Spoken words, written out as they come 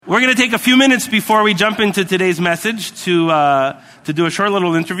We're going to take a few minutes before we jump into today's message to do a short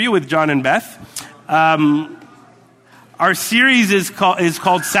little interview with John and Beth. Our series is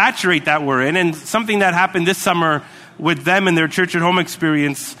called Saturate that we're in, and something that happened this summer with them and their church at home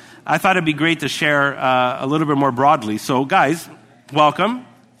experience, I thought it'd be great to share a little bit more broadly. So, guys, welcome.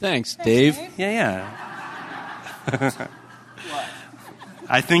 Thanks, Dave. Yeah.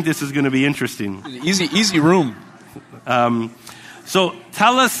 I think this is going to be interesting. Easy room. So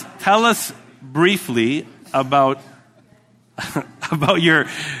tell us briefly about your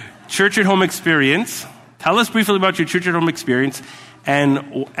church at home experience. Tell us briefly about your church at home experience,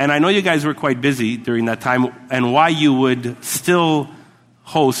 and I know you guys were quite busy during that time, and why you would still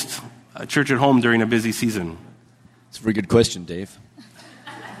host a church at home during a busy season. It's a very good question, Dave.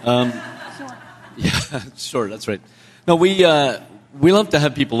 Yeah, sure, that's right. No, we love to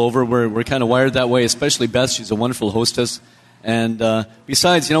have people over. We're kind of wired that way, especially Beth. She's a wonderful hostess. And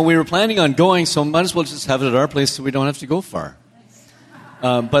besides, we were planning on going, so might as well just have it at our place so we don't have to go far.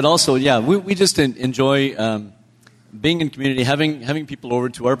 But also, yeah, we just enjoy being in community, having people over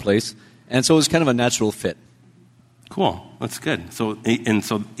to our place. And so it was kind of a natural fit. Cool, that's good. So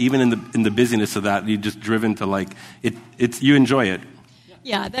even in the busyness of that, you're just driven to you enjoy it.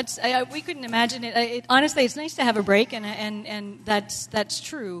 Yeah, that's we couldn't imagine it. Honestly, it's nice to have a break, and that's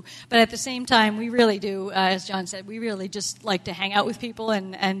true. But at the same time, we really do, as John said, we really just like to hang out with people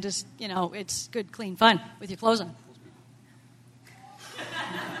and just it's good, clean fun with your clothes on.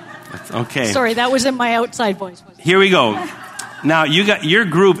 That's okay. Sorry, that wasn't my outside voice. Here we go. Now your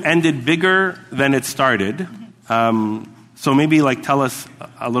group ended bigger than it started. So maybe tell us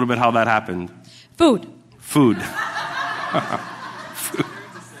a little bit how that happened. Food.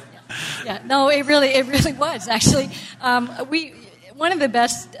 Yeah, no, it really was actually. One of the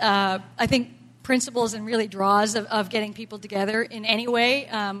best, I think, principles and really draws of getting people together in any way,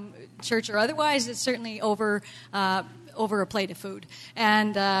 church or otherwise, is certainly over a plate of food,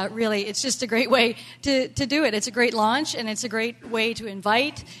 and really, it's just a great way to do it. It's a great launch, and it's a great way to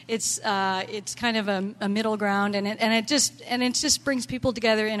invite. It's kind of a middle ground, and it just brings people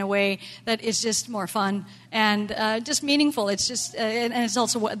together in a way that is just more fun and just meaningful. It's just and it's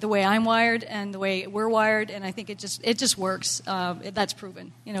also the way I'm wired and the way we're wired, and I think it just works. That's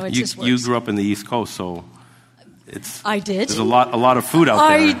proven. It just works. You grew up in the East Coast, so. I did. There's a lot of food out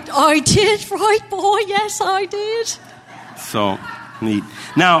there. I did, right, boy? Yes, I did. So neat.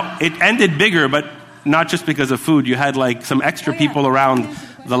 Now it ended bigger, but not just because of food. You had some extra people around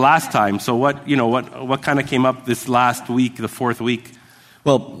the last time. So what kind of came up this last week, the fourth week?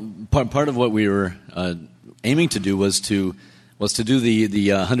 Well, part of what we were aiming to do was to do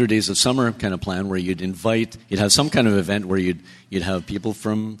the 100 Days of Summer kind of plan, where you'd have some kind of event where you'd have people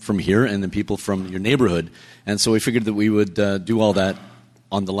from here and then people from your neighborhood. And so we figured that we would do all that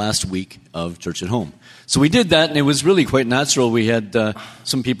on the last week of Church at Home. So we did that, and it was really quite natural. We had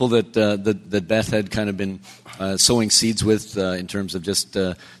some people that Beth had kind of been sowing seeds with in terms of just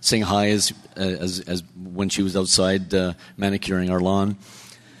saying hi as when she was outside manicuring our lawn.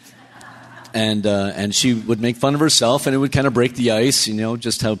 And she would make fun of herself, and it would kind of break the ice,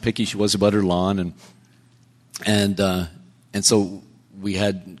 just how picky she was about her lawn, and so we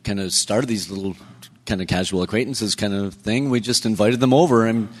had kind of started these little kind of casual acquaintances kind of thing. We just invited them over,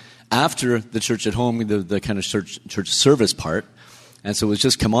 and after the church at home, the kind of church service part, and so it was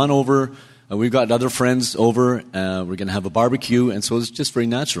just come on over. We've got other friends over. We're going to have a barbecue, and so it's just very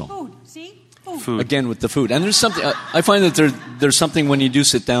natural. Food, see. Food. Again with the food, and there's something. I find that there's something when you do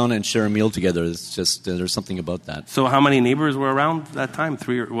sit down and share a meal together. It's just there's something about that. So how many neighbors were around that time?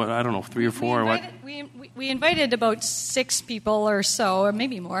 3 or what? I don't know, 3 or 4 or what? We invited about 6 people or so, or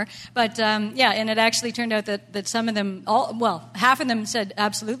maybe more. But and it actually turned out that some of them, half of them said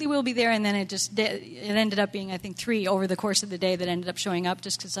absolutely we'll be there, and then it ended up being, I think, 3 over the course of the day that ended up showing up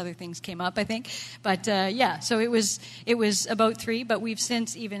just because other things came up, I think. But so it was about 3. But we've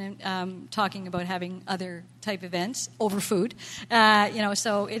since even talking about having other type events over food,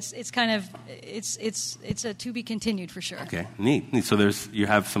 So it's kind of it's a to be continued for sure. Okay, neat. So you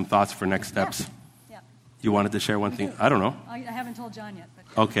have some thoughts for next steps. Yeah. You wanted to share one thing? I don't know. I haven't told John yet.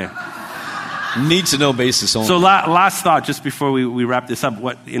 But. Okay. Need to know basis only. So last thought, just before we wrap this up,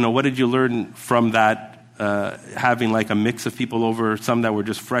 what did you learn from that? Having a mix of people over, some that were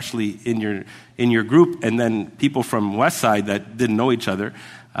just freshly in your group, and then people from Westside that didn't know each other.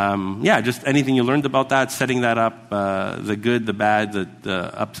 Just anything you learned about that, setting that up, the good, the bad,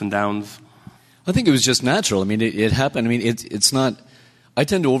 the ups and downs. I think it was just natural. I mean, it happened. I mean, it's not. I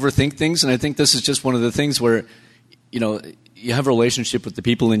tend to overthink things, and I think this is just one of the things where, you have a relationship with the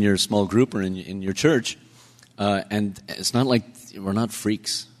people in your small group or in your church, and it's not like we're not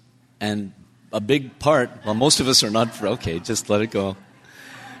freaks. And a big part, well, most of us are not, okay, just let it go.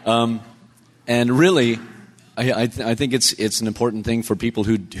 And really, I think it's an important thing for people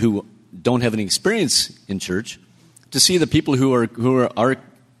who don't have any experience in church to see the people who are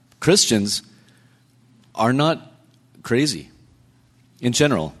Christians are not crazy in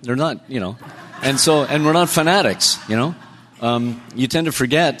general. They're not, and we're not fanatics, You tend to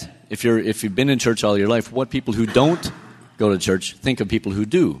forget, if you've been in church all your life, what people who don't go to church think of people who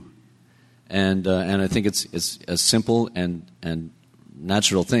do. And I think it's a simple and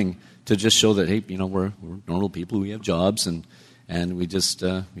natural thing to just show that, hey, we're normal people, we have jobs, and we just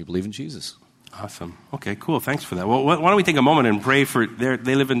we believe in Jesus. Awesome. Okay, cool. Thanks for that. Well, why don't we take a moment and pray for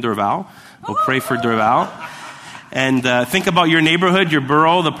they live in Dorval. We'll pray for Dorval. And think about your neighborhood, your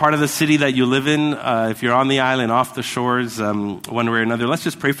borough, the part of the city that you live in. If you're on the island, off the shores, one way or another, let's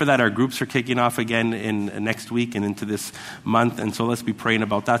just pray for that. Our groups are kicking off again in next week and into this month, and so let's be praying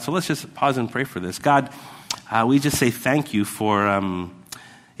about that. So let's just pause and pray for this. God, we just say thank you for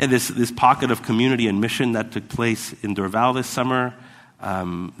this pocket of community and mission that took place in Dorval this summer.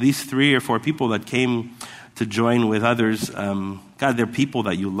 These 3 or 4 people that came to join with others, God, they're people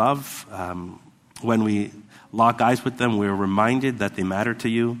that you love. When we lock eyes with them, we're reminded that they matter to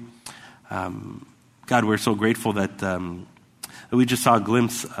you. God, we're so grateful that we just saw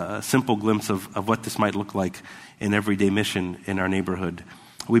a simple glimpse of what this might look like in everyday mission in our neighborhood.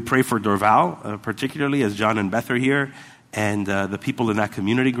 We pray for Dorval, particularly as John and Beth are here, and the people in that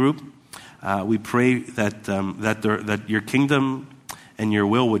community group. We pray that your kingdom and your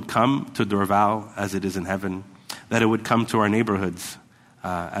will would come to Dorval as it is in heaven, that it would come to our neighborhoods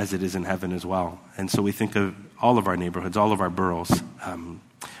as it is in heaven as well. And so we think of all of our neighborhoods, all of our boroughs.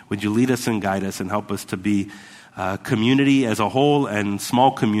 Would you lead us and guide us and help us to be community as a whole and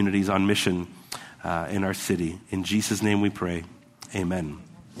small communities on mission in our city. In Jesus' name we pray. Amen.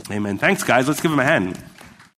 Amen. Thanks, guys. Let's give them a hand.